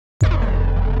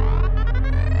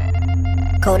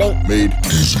Coding made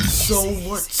easy. So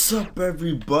what's up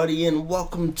everybody, and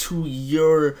welcome to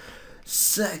your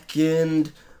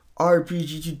second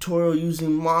RPG tutorial using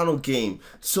Monogame.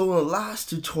 So the last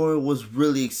tutorial was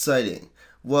really exciting.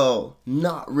 Well,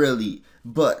 not really,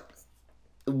 but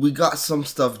we got some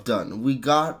stuff done. We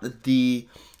got the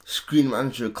Screen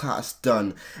Manager class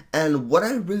done, and what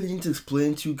I really need to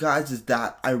explain to you guys is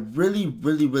that I really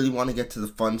want to get to the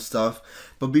fun stuff.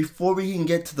 But before we can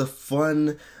get to the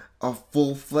fun of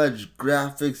full-fledged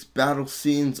graphics, battle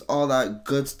scenes, all that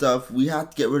good stuff, we have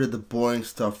to get rid of the boring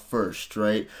stuff first,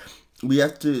 right? We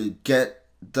have to get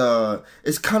the,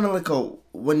 it's kind of like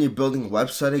when you're building a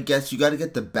website, I guess, you got to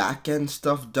get the back end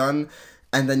stuff done,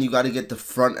 and then you got to get the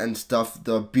front end stuff,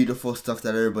 the beautiful stuff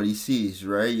that everybody sees,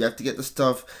 right? You have to get the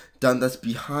stuff done that's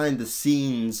behind the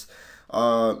scenes.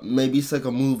 Maybe it's like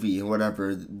a movie or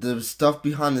whatever. The stuff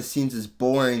behind the scenes is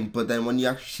boring, but then when you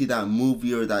actually see that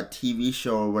movie or that TV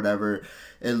show or whatever,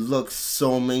 it looks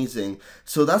so amazing.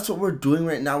 So that's what we're doing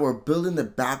right now. We're building the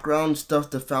background stuff,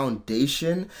 the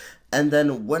foundation, and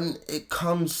then when it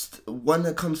comes to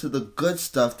the good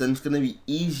stuff, then it's gonna be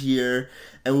easier,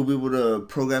 and we'll be able to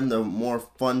program the more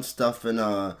fun stuff in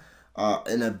a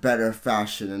better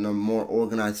fashion, in a more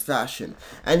organized fashion.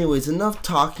 Anyways, enough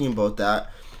talking about that.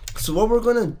 So what we're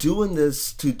gonna do in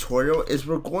this tutorial is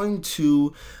we're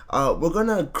gonna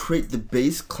create the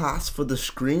base class for the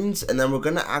screens, and then we're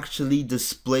gonna actually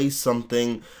display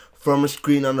something from a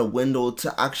screen on a window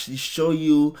to actually show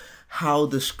you how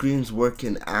the screens work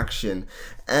in action.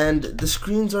 And the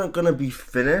screens aren't gonna be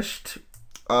finished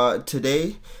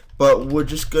today, but we're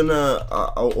just gonna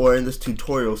or in this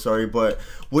tutorial, sorry, but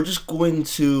we're just going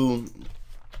to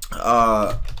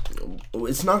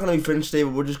it's not gonna be finished today,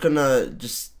 but we're just gonna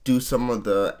do some of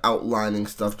the outlining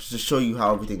stuff just to show you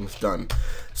how everything's done.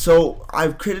 So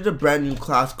I've created a brand new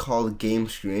class called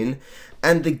GameScreen,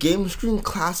 and the GameScreen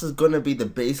class is gonna be the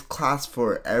base class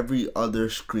for every other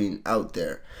screen out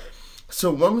there.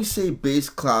 So when we say base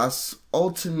class,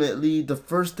 ultimately the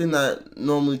first thing that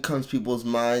normally comes to people's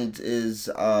minds is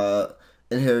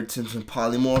inheritance and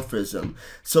polymorphism.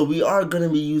 So we are going to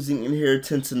be using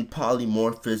inheritance and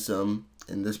polymorphism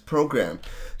in this program.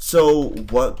 So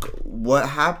what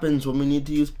happens when we need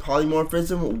to use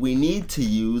polymorphism? We need to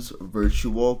use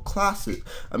virtual classes.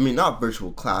 I mean, not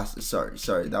virtual classes,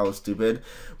 sorry, that was stupid.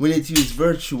 We need to use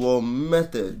virtual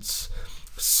methods.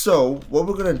 So what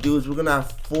we're gonna do is we're gonna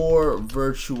have 4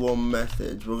 virtual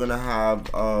methods. We're gonna have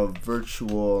a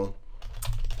virtual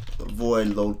void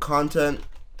load content.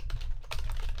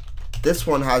 This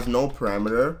one has no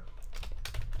parameter.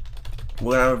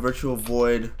 We're gonna have a virtual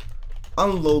void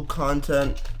unload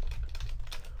content.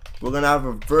 We're gonna have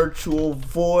a virtual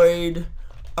void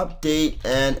update,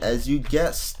 and as you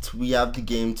guessed, we have the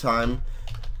game time.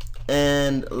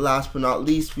 And last but not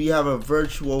least, we have a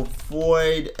virtual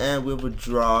void, and we have a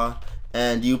draw,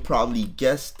 and you probably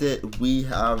guessed it, we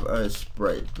have a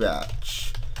sprite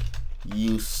batch.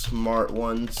 You smart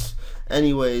ones.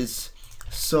 Anyways,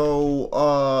 so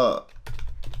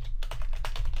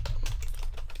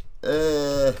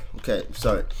okay,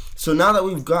 sorry. So now that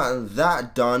we've gotten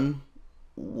that done,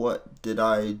 what did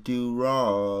I do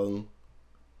wrong?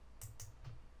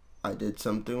 I did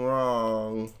something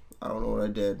wrong. I don't know what I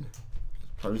did.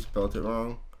 Probably spelled it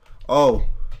wrong. Oh,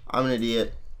 I'm an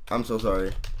idiot. I'm so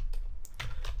sorry.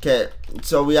 Okay,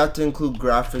 so we have to include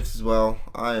graphics as well.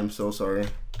 I am so sorry.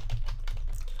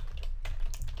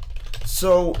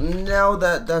 So now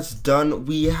that that's done,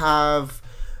 we have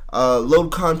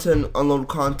load content, unload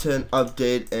content,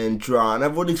 update, and draw. And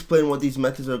I've already explained what these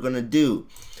methods are going to do,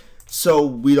 so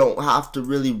we don't have to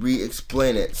really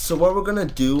re-explain it. So what we're going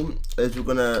to do is we're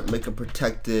going to make a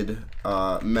protected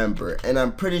member. And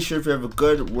I'm pretty sure if you have a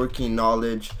good working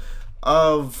knowledge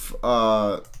of C#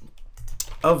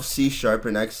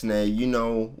 and XNA, you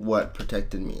know what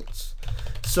protected means.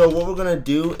 So what we're going to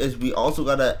do is we also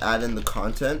got to add in the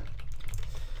content.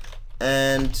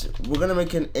 And we're gonna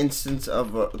make an instance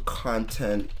of a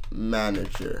content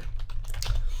manager.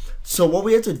 So what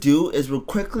we have to do is we're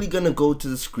quickly gonna go to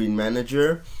the screen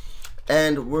manager,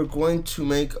 and we're going to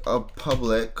make a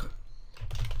public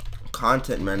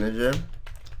content manager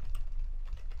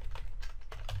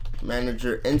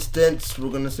instance. We're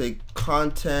gonna say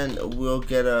content, we'll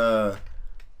get a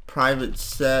private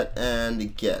set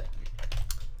and get.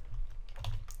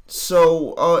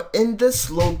 So in this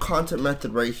load content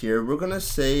method right here, we're gonna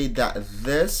say that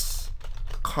this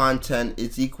content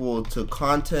is equal to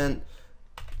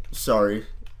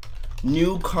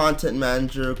new content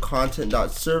manager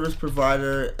content.service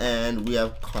provider, and we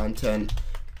have content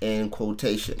in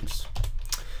quotations.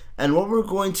 And what we're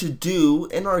going to do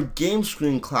in our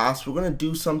GameScreen class, we're going to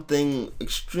do something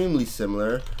extremely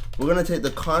similar. We're going to take the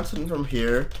content from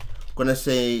here, we're going to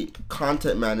say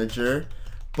content manager,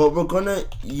 but we're going to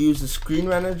use the screen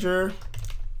manager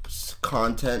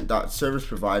content.service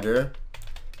provider,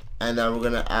 and then we're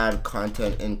going to add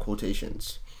content in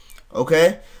quotations.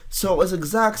 Okay, so it's the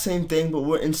exact same thing, but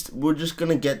we're just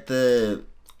going to get the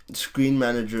screen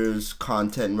manager's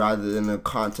content rather than a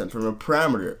content from a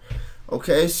parameter.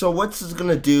 Okay, so what this is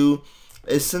gonna do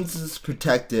is, since it's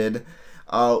protected,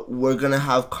 we're gonna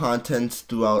have contents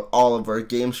throughout all of our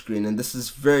game screen, and this is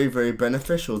very, very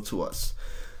beneficial to us.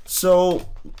 So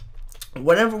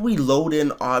whenever we load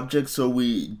in objects or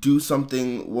we do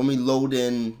something, when we load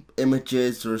in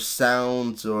images or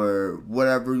sounds or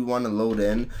whatever we want to load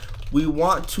in, we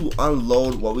want to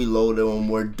unload what we loaded when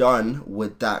we're done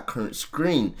with that current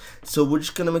screen. So we're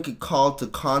just gonna make a call to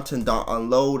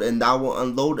content.unload, and that will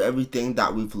unload everything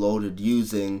that we've loaded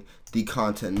using the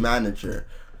content manager.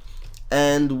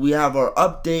 And we have our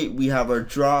update, we have our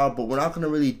draw, but we're not gonna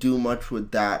really do much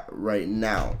with that right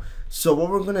now. So what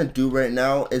we're gonna do right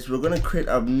now is we're gonna create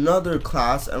another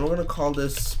class, and we're gonna call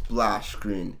this splash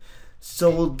screen.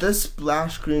 So this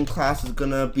splash screen class is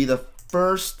gonna be the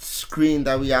first screen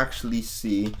that we actually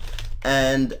see,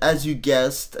 and as you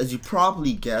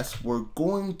probably guessed, we're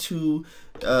going to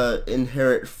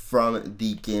inherit from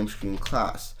the GameScreen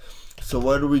class. So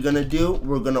what are we gonna do?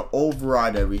 We're gonna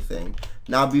override everything.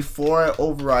 Now before I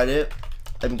override it,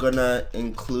 I'm gonna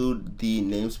include the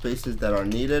namespaces that are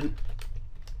needed.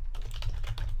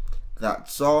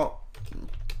 That's all.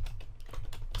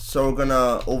 So we're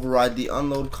gonna override the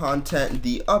unload content,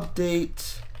 the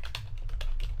update,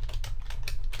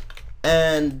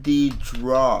 and the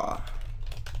draw.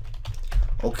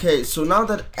 Okay, so now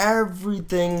that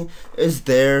everything is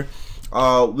there,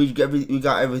 we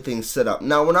got everything set up.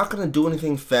 Now we're not gonna do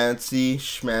anything fancy,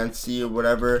 schmancy, or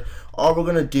whatever. All we're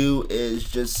gonna do is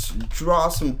just draw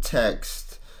some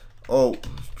text. Oh,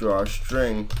 draw a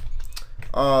string.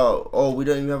 Oh, we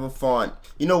don't even have a font.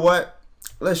 You know what?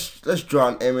 Let's draw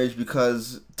an image,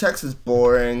 because text is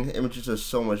boring. Images are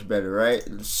so much better, right?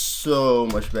 So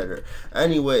much better.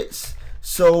 Anyways,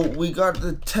 so we got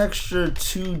the texture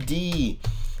 2D,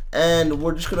 and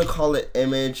we're just gonna call it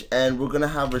image, and we're gonna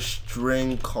have a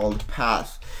string called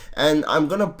path. And I'm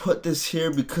gonna put this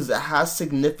here because it has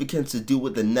significance to do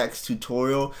with the next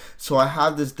tutorial, so I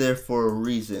have this there for a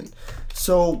reason.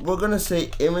 So we're gonna say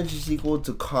image is equal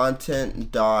to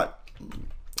content dot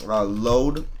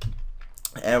load,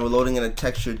 and we're loading in a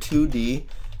texture 2D,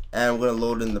 and we're gonna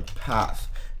load in the path.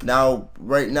 Now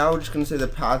right now we're just gonna say the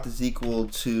path is equal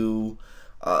to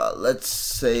let's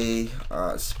say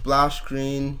splash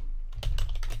screen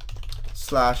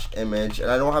 / image, and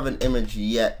I don't have an image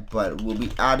yet, but we'll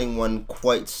be adding one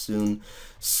quite soon.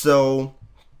 So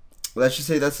let's just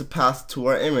say that's the path to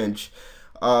our image.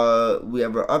 We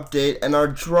have our update, and our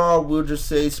draw, we'll just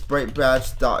say sprite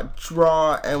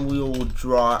batch.draw, and we will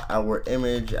draw our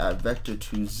image at vector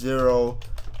 20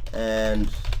 and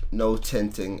no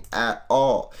tinting at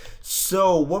all.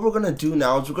 So what we're gonna do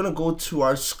now is we're gonna go to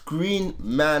our screen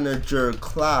manager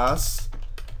class,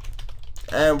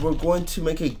 and we're going to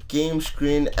make a game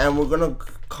screen, and we're gonna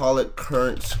call it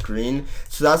current screen.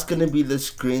 So that's gonna be the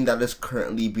screen that is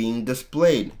currently being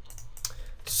displayed.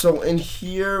 So in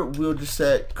here, we'll just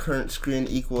set current screen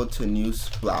equal to new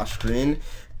splash screen.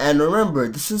 And remember,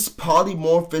 this is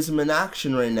polymorphism in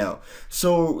action right now.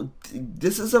 So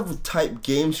this is of type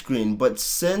game screen, but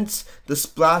since the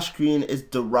splash screen is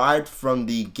derived from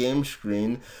the game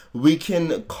screen, we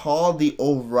can call the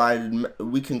overridden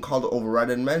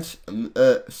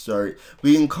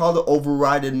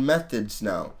methods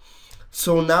now.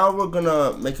 So now we're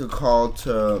gonna make a call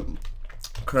to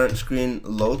current screen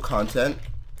load content.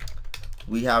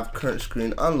 We have current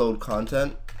screen unload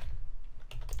content.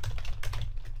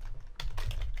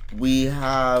 We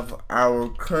have our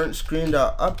current screen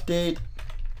update,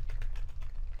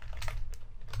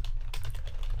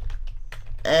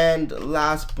 and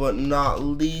last but not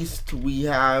least, we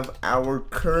have our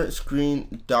current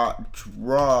screen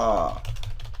draw.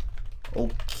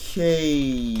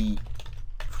 Okay,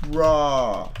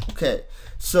 draw. Okay,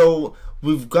 so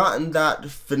we've gotten that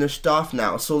finished off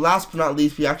now. So last but not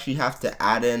least, we actually have to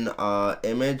add in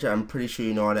image. I'm pretty sure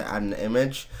you know how to add an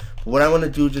image. What I'm going to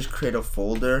do is just create a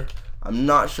folder. I'm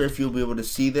not sure if you'll be able to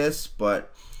see this,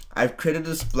 but I've created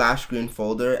a splash screen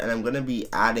folder, and I'm going to be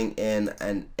adding in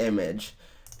an image,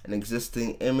 an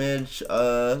existing image.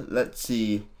 Let's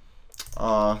see.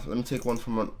 Let me take one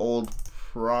from an old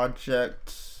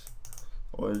project,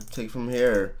 or take from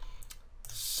here.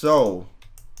 So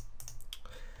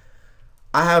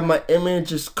I have my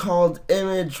image, it's called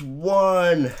image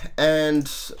 1, and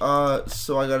so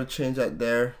I gotta change that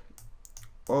there.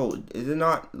 Oh, is it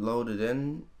not loaded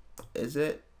in? Is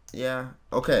it? Yeah.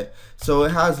 Okay, so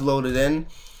it has loaded in,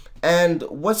 and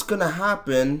what's gonna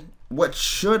happen, what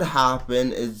should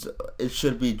happen is it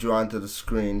should be drawn to the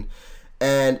screen,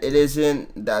 and it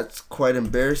isn't. That's quite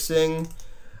embarrassing.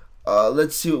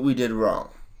 Let's see what we did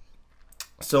wrong.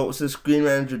 So since Screen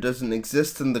Manager doesn't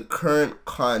exist in the current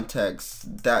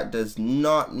context, that does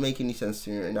not make any sense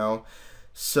to me right now.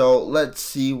 So let's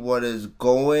see what is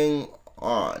going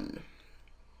on.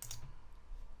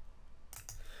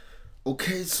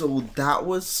 Okay, so that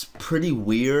was pretty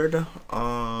weird.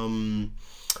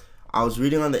 I was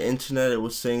reading on the internet, it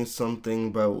was saying something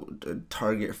about the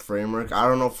target framework. I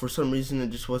don't know, for some reason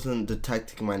it just wasn't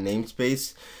detecting my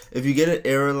namespace. If you get an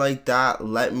error like that,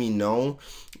 let me know.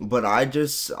 But all I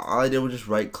did was just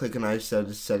right click and I said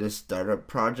to set a startup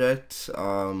project.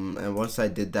 And once I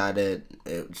did that,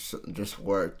 it just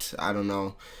worked. I don't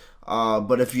know.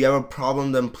 But if you have a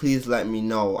problem, then please let me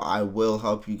know. I will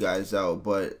help you guys out.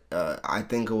 But I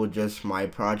think it was just my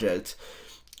project.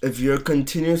 If you're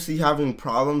continuously having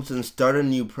problems, then start a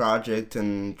new project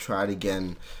and try it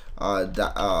again.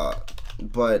 But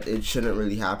it shouldn't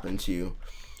really happen to you.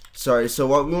 Sorry. So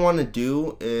what we want to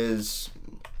do is,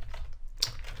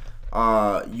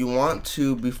 you want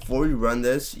to, before you run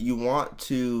this, you want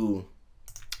to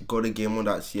go to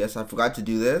game1.cs. I forgot to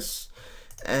do this.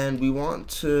 And we want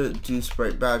to do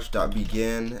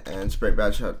spritebatch.begin and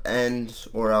spritebatch.end,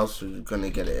 or else we're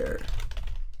gonna get an error.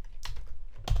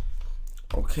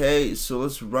 Okay, so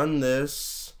let's run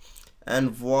this,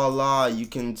 and voila, you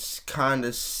can kind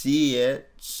of see it,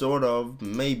 sort of,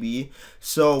 maybe.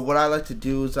 So what I like to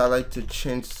do is I like to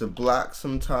change to black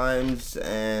sometimes,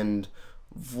 and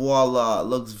voila, it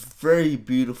looks very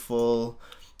beautiful.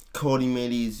 Coding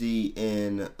made easy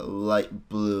in light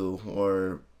blue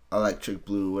or electric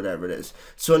blue, whatever it is.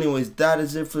 So anyways, that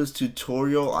is it for this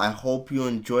tutorial. I hope you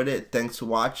enjoyed it. Thanks for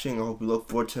watching. I hope you look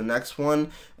forward to the next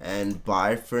one, and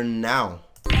bye for now.